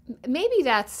 Maybe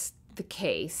that's the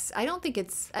case. I don't think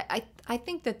it's, I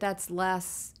think that's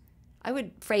less, I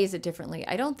would phrase it differently.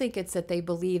 I don't think it's that they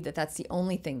believe that that's the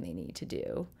only thing they need to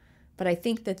do, but I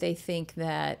think that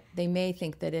they may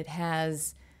think that it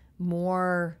has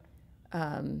more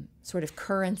sort of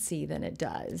currency than it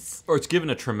does. Or it's given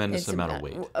a tremendous amount of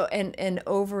weight. And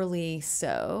overly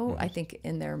so, Mm-hmm. I think,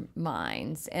 in their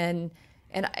minds. And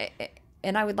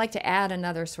I would like to add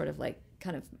another sort of like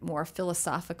kind of more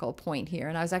philosophical point here.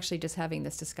 And I was actually just having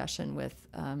this discussion with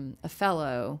a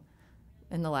fellow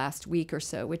in the last week or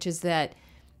so, which is that,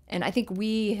 and I think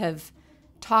we have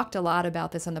talked a lot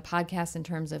about this on the podcast in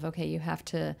terms of, okay, you have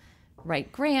to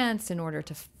write grants in order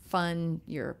to fund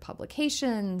your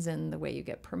publications, and the way you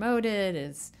get promoted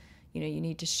is, you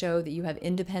need to show that you have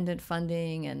independent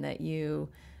funding and that you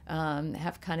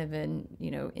have kind of an,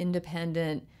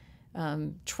 independent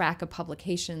track of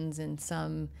publications in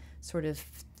some sort of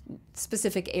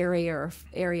specific area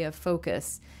of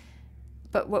focus.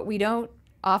 But what we don't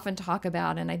often talk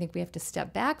about, and I think we have to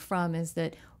step back from, is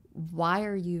that why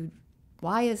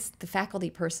is the faculty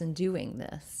person doing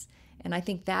this? And I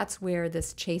think that's where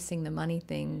this chasing the money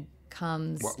thing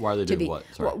comes. Why are they doing what?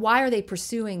 Sorry. Why are they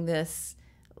pursuing this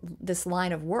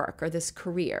line of work or this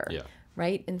career? Yeah.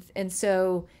 Right? And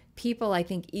so people, I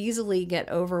think, easily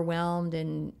get overwhelmed,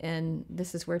 and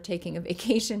this is where taking a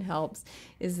vacation helps,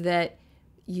 is that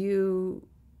you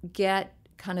get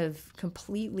kind of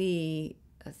completely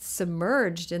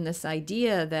submerged in this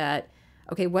idea that,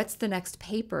 okay, what's the next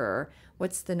paper?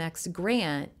 What's the next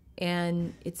grant?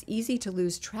 And it's easy to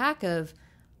lose track of,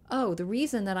 oh, the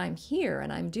reason that I'm here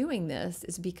and I'm doing this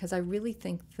is because I really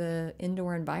think the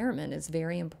indoor environment is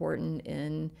very important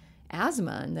in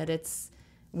asthma, and that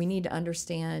we need to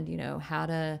understand, how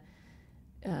to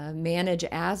manage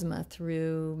asthma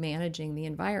through managing the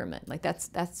environment. Like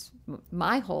that's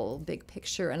my whole big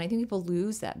picture. And I think people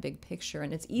lose that big picture,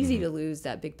 and it's easy Mm-hmm. to lose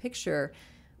that big picture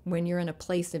when you're in a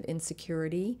place of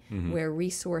insecurity, Mm-hmm. where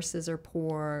resources are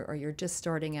poor, or you're just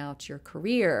starting out your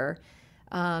career.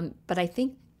 But I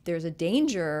think there's a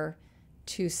danger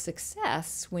to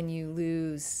success when you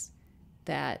lose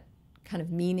that kind of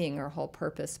meaning or whole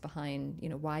purpose behind,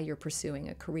 why you're pursuing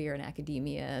a career in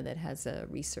academia that has a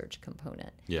research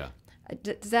component. Yeah.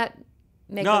 Does that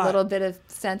make a little bit of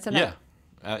sense? Yeah.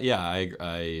 I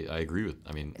agree with,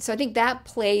 So I think that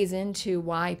plays into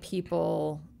why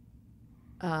people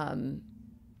kind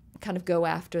of go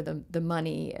after the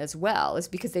money as well, is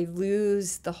because they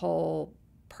lose the whole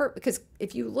because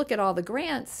if you look at all the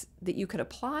grants that you could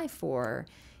apply for,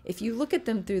 if you look at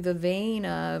them through the vein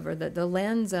of, or the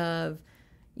lens of,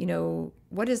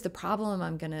 what is the problem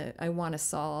I want to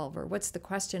solve, or what's the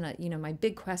question, my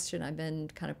big question I've been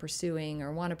kind of pursuing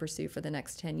or want to pursue for the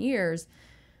next 10 years,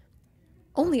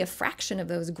 only a fraction of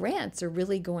those grants are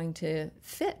really going to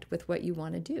fit with what you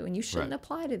want to do, and you shouldn't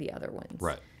apply to the other ones.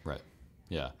 Right.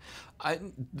 Yeah.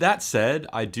 That said,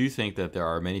 I do think that there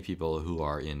are many people who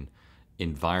are in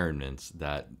environments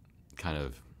that kind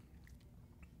of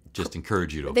just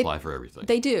encourage you to apply for everything.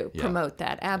 They do promote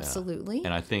that, absolutely. Yeah.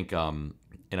 And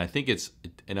I think it's,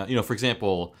 for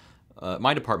example,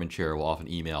 my department chair will often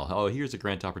email, oh, here's a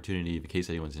grant opportunity in case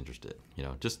anyone's interested.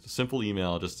 Just a simple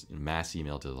email, just mass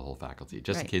email to the whole faculty,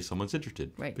 just in case someone's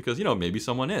interested. Right. Because, maybe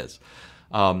someone is.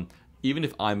 Even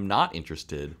if I'm not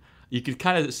interested, you could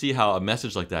kind of see how a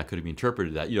message like that could be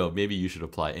interpreted that, maybe you should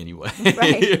apply anyway.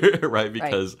 Right. Right?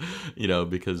 Because,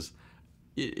 because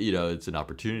it's an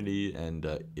opportunity, and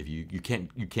if you can't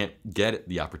get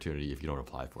the opportunity if you don't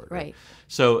apply for it. Right.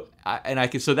 So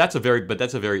that's a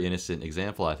very innocent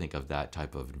example, I think, of that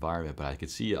type of environment. But I could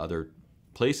see other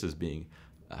places being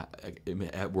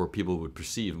where people would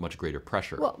perceive much greater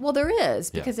pressure. Well, there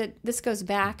is, because this goes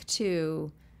back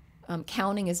to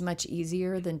counting is much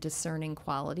easier than discerning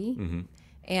quality. Mm-hmm.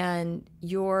 And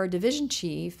your division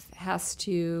chief has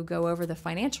to go over the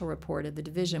financial report of the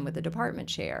division with the department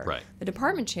chair. Right. The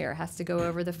department chair has to go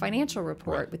over the financial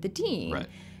report with the dean. Right.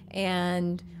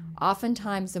 And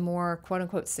oftentimes the more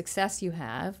quote-unquote success you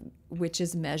have, which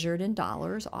is measured in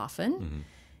dollars often,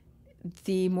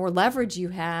 the more leverage you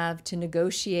have to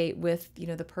negotiate with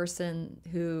the person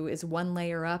who is one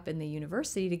layer up in the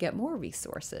university to get more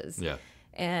resources. Yeah.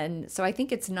 And so I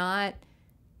think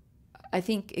I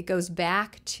think it goes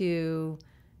back to,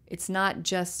 it's not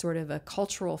just sort of a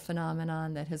cultural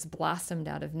phenomenon that has blossomed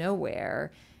out of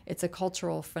nowhere. It's a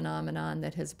cultural phenomenon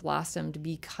that has blossomed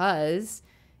because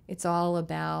it's all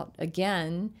about,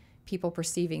 again, people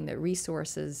perceiving that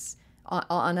resources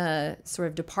on a sort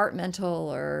of departmental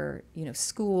or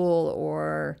school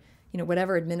or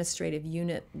whatever administrative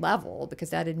unit level, because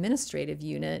that administrative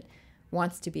unit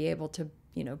wants to be able to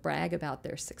brag about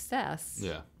their success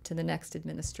to the next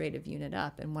administrative unit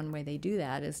up. And one way they do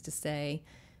that is to say,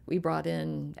 we brought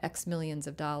in X millions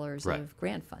of dollars of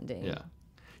grant funding. Yeah.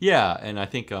 Yeah. And I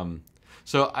think,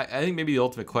 so I think maybe the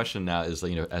ultimate question now is,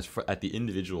 at the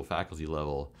individual faculty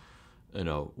level,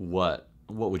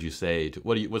 what would you say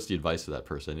what's the advice to that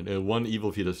person? One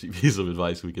evil piece of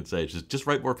advice we could say is just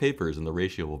write more papers and the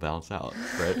ratio will balance out,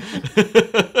 right?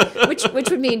 which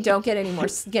would mean don't get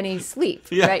any sleep,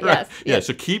 right? Right. Yes. Yeah.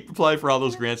 So keep applying for all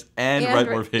those grants and write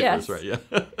more papers, right? Yeah.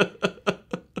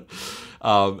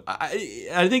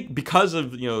 I think because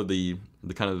of the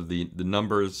kind of the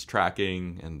numbers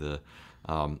tracking and the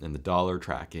dollar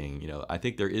tracking, I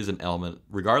think there is an element,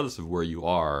 regardless of where you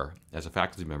are as a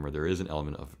faculty member, there is an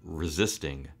element of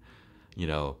resisting,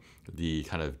 the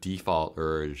kind of default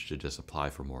urge to just apply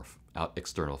for more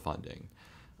external funding,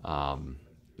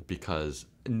 because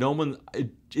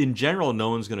in general, no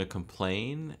one's going to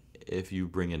complain if you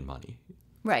bring in money.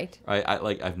 Right.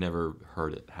 I've never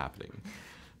heard it happening,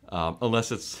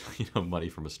 unless it's money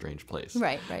from a strange place.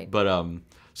 Right. But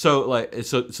so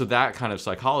that kind of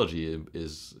psychology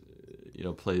is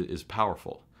is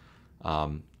powerful.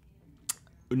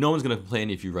 No one's going to complain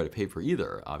if you write a paper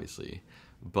either, obviously,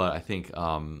 but I think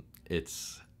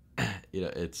it's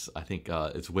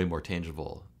way more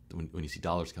tangible when you see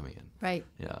dollars coming in. Right.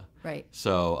 Yeah. Right.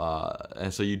 So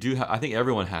and so you do. I think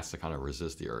everyone has to kind of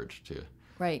resist the urge to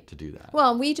do that.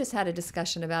 Well, we just had a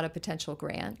discussion about a potential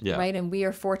grant, yeah. right? And we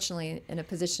are fortunately in a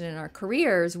position in our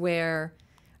careers where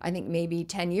I think maybe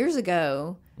 10 years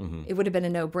ago, it would have been a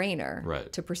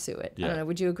no-brainer to pursue it. Yeah. I don't know.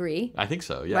 Would you agree? I think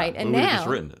so, yeah. Right. And we would now, have just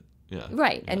written it. Yeah.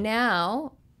 Right. Yeah. And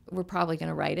now we're probably going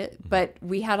to write it. But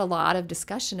we had a lot of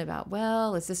discussion about,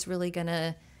 well, is this really going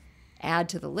to add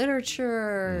to the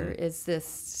literature? Is this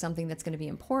something that's going to be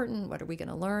important? What are we going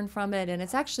to learn from it? And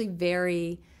it's actually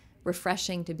very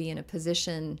refreshing to be in a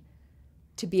position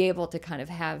to be able to kind of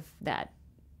have that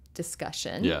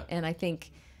discussion. Yeah. And I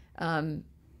think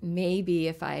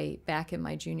maybe back in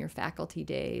my junior faculty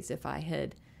days, if I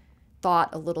had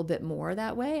thought a little bit more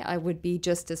that way, I would be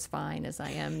just as fine as I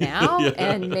am now,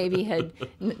 and maybe had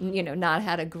not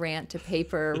had a grant to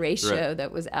paper ratio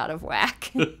that was out of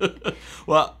whack.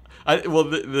 Well,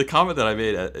 the comment that I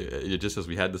made just as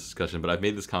we had this discussion, but I've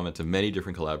made this comment to many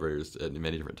different collaborators at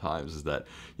many different times, is that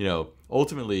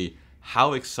ultimately,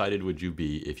 how excited would you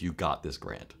be if you got this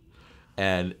grant?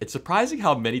 And it's surprising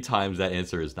how many times that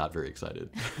answer is not very excited.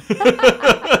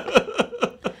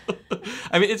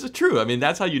 I mean, it's true. I mean,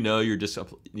 that's how you're just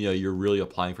you're really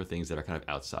applying for things that are kind of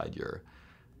outside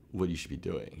what you should be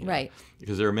doing. Right.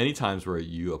 Because there are many times where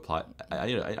you apply.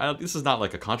 This is not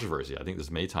like a controversy. I think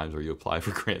there's many times where you apply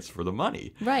for grants for the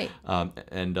money. Right.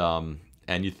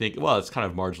 And you think, well, it's kind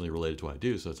of marginally related to what I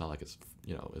do, so it's not like it's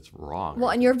wrong. Well,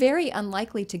 and you're very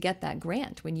unlikely to get that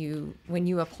grant when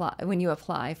you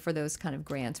apply for those kind of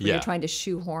grants, where you're trying to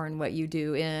shoehorn what you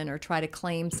do in, or try to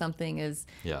claim something is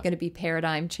going to be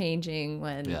paradigm changing.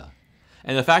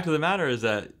 And the fact of the matter is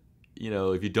that,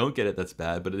 if you don't get it, that's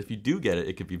bad. But if you do get it,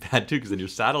 it could be bad too, because then you're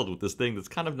saddled with this thing that's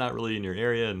kind of not really in your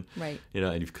area, and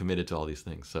and you've committed to all these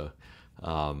things. So,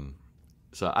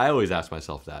 so I always ask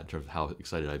myself that in terms of how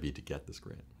excited I'd be to get this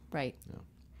grant. Right.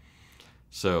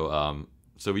 So,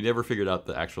 so we never figured out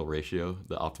the actual ratio,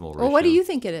 the optimal ratio. Well, what do you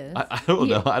think it is? I don't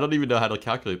know. I don't even know how to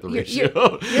calculate the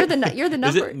ratio. You're the number.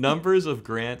 Is it numbers of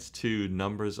grants to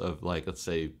numbers of, like, let's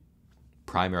say,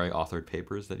 primary authored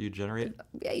papers that you generate?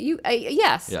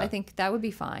 Yes, I think that would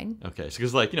be fine. Okay, so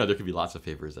because there could be lots of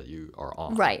papers that you are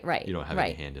on. Right. You don't have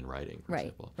any hand in writing, for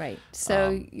example. Right.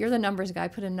 So you're the numbers guy.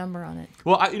 Put a number on it.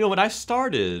 Well, when I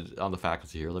started on the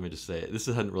faculty here, let me just say, this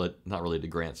isn't really not related to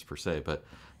grants per se, but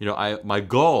my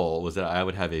goal was that I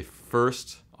would have a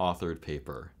first authored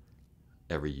paper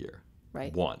every year.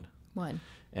 Right. One.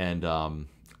 And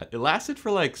it lasted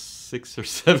for like 6 or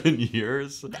 7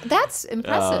 years. That's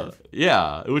impressive.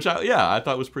 Which I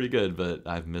thought was pretty good, but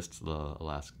I've missed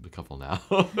the couple now.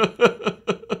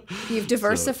 You've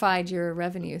diversified your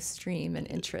revenue stream and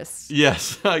interests.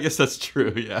 Yes, I guess that's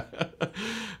true. Yeah.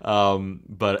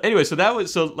 But anyway, so that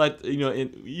was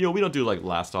we don't do like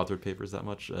last authored papers that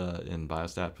much in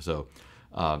biostat.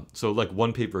 So like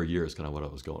one paper a year is kind of what I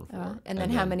was going for. And then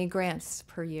how many grants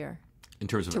per year? In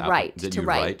terms of to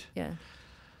write. Yeah.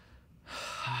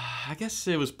 I guess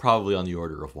it was probably on the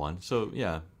order of one. So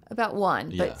yeah. About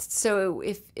one. But so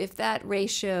if that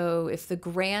ratio, if the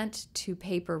grant to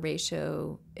paper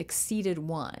ratio exceeded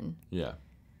 1,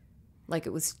 like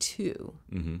it was 2,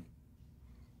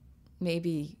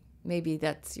 maybe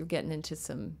you're getting into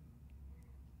some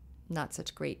not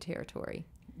such great territory.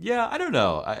 Yeah, I don't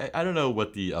know. I don't know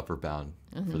what the upper bound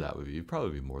for that would be. It'd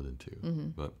probably be more than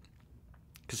 2, but.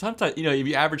 Because sometimes, if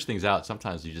you average things out,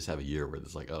 sometimes you just have a year where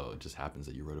it's like, it just happens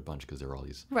that you wrote a bunch because there are all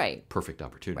these perfect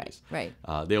opportunities. Right.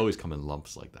 They always come in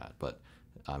lumps like that. But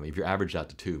if you're averaged out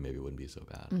to 2, maybe it wouldn't be so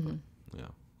bad.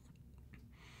 But,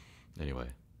 Anyway.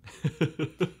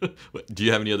 Do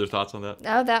you have any other thoughts on that?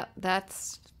 No,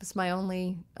 that's my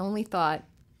only thought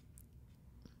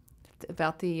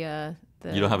about the You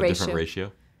don't have ratio. A different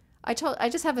ratio? I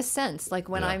just have a sense, like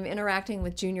when I'm interacting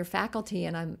with junior faculty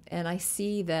and I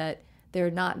see that there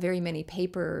are not very many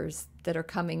papers that are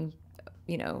coming,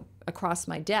 across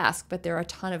my desk, but there are a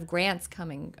ton of grants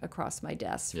coming across my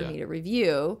desk for me to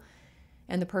review,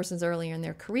 and the person's earlier in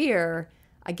their career,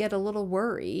 I get a little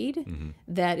worried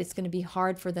that it's going to be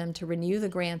hard for them to renew the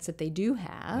grants that they do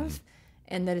have,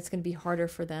 and that it's going to be harder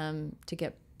for them to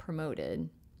get promoted.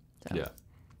 So. Yeah.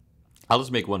 I'll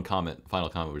just make one final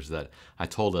comment, which is that I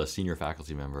told a senior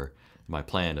faculty member my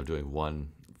plan of doing one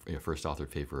first authored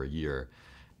paper a year.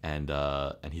 And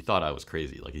he thought I was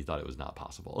crazy. Like, he thought it was not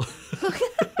possible.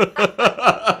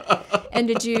 And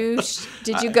did you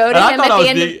go to him at the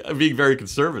end? I was being very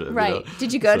conservative. Right.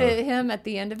 Did you go to him at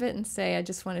the end of it and say, "I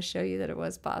just want to show you that it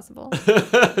was possible"?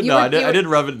 I didn't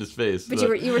rub it in his face. But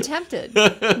you were tempted.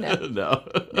 No.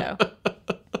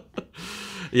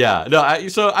 Yeah, no.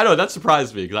 So I know that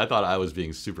surprised me because I thought I was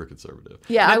being super conservative.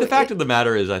 Yeah. The fact of the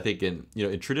matter is, I think in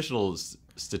traditional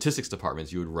statistics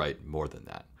departments, you would write more than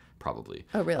that. Probably.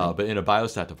 Oh, really? But in a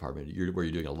biostat department, where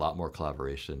you're doing a lot more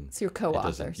collaboration. So you're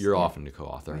co-authors. You're often a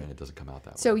co-author, and it doesn't come out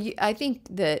that way. So I think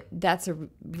that's a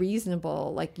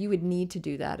reasonable, like, you would need to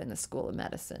do that in the School of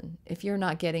Medicine. If you're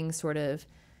not getting sort of,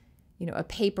 a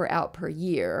paper out per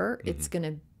year, it's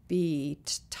going to be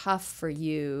tough for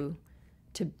you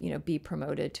to, be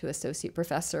promoted to associate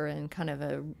professor in kind of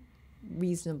a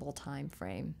reasonable time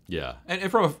frame. Yeah,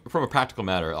 and from a practical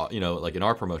matter, like in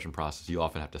our promotion process, you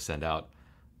often have to send out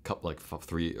like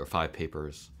 3 or 5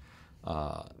 papers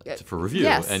for review,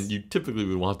 and you typically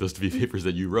would want those to be papers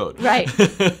that you wrote. Right.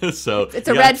 So it's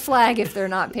a red flag if they're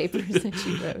not papers that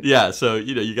you wrote. Yeah. So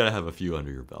you got to have a few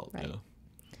under your belt. Right. Okay.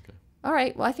 All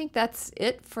right. Well, I think that's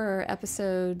it for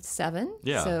episode 7.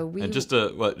 Yeah. And just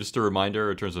a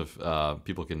reminder in terms of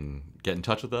people can get in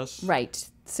touch with us. Right.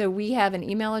 So we have an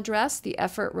email address,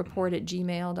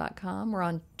 theeffortreport@gmail.com. We're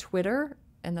on Twitter,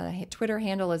 and the Twitter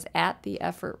handle is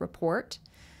 @theeffortreport.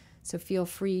 So feel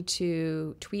free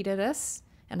to tweet at us.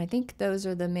 And I think those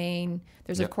are the main.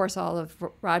 There's, of course,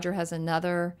 Roger has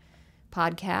another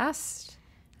podcast.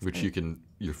 Which you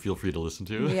feel free to listen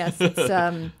to. Yes, it's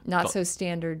Not So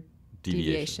Standard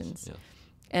Deviations. Yeah.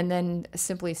 and then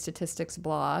Simply Statistics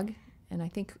blog. And I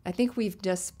think we've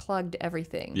just plugged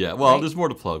everything. Yeah, well, right? there's more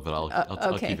to plug, but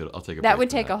I'll okay. keep it. I'll take a break. That would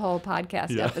from take a whole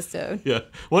podcast episode. Yeah,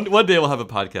 one day we'll have a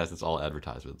podcast that's all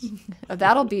advertisements.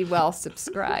 That'll be well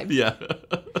subscribed. Yeah.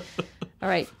 All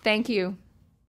right. Thank you.